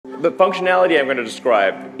The functionality I'm going to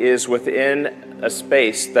describe is within a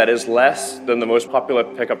space that is less than the most popular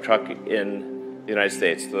pickup truck in the United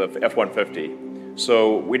States, the F150.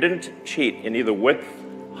 So we didn't cheat in either width,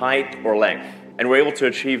 height, or length. And we're able to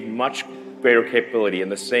achieve much greater capability in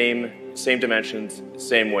the same dimensions,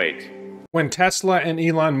 same weight. When Tesla and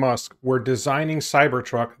Elon Musk were designing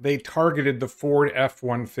Cybertruck, they targeted the Ford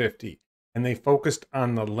F150, and they focused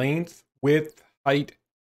on the length, width, height,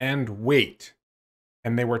 and weight.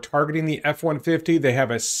 And they were targeting the F-150. They have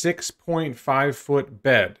a 6.5-foot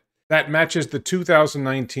bed. That matches the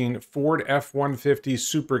 2019 Ford F-150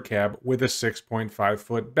 Super Cab with a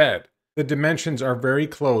 6.5-foot bed. The dimensions are very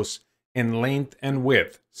close in length and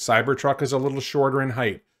width. Cybertruck is a little shorter in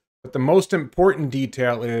height. But the most important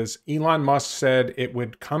detail is Elon Musk said it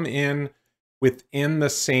would come in within the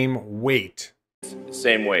same weight.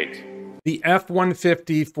 Same weight. The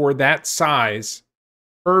F-150 for that size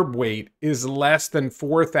curb weight is less than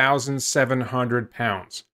 4,700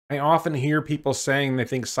 pounds. I often hear people saying they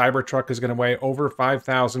think Cybertruck is going to weigh over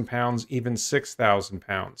 5,000 pounds, even 6,000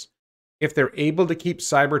 pounds. If they're able to keep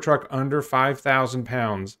Cybertruck under 5,000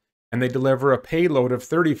 pounds and they deliver a payload of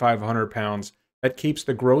 3,500 pounds, that keeps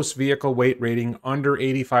the gross vehicle weight rating under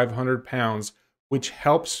 8,500 pounds, which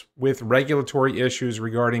helps with regulatory issues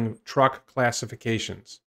regarding truck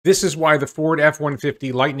classifications. This is why the Ford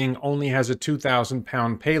F-150 Lightning only has a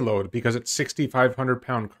 2,000-pound payload, because at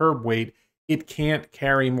 6,500-pound curb weight, it can't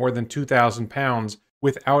carry more than 2,000 pounds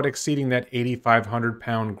without exceeding that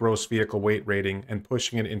 8,500-pound gross vehicle weight rating and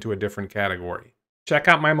pushing it into a different category. Check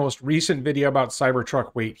out my most recent video about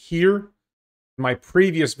Cybertruck weight here, my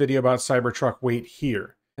previous video about Cybertruck weight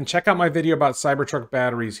here, and check out my video about Cybertruck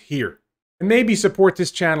batteries here. And maybe support this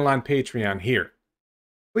channel on Patreon here.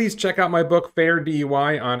 Please check out my book, Fair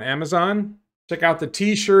DUI, on Amazon. Check out the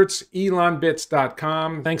t-shirts,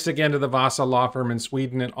 elonbits.com. Thanks again to the Vasa Law Firm in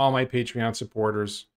Sweden and all my Patreon supporters.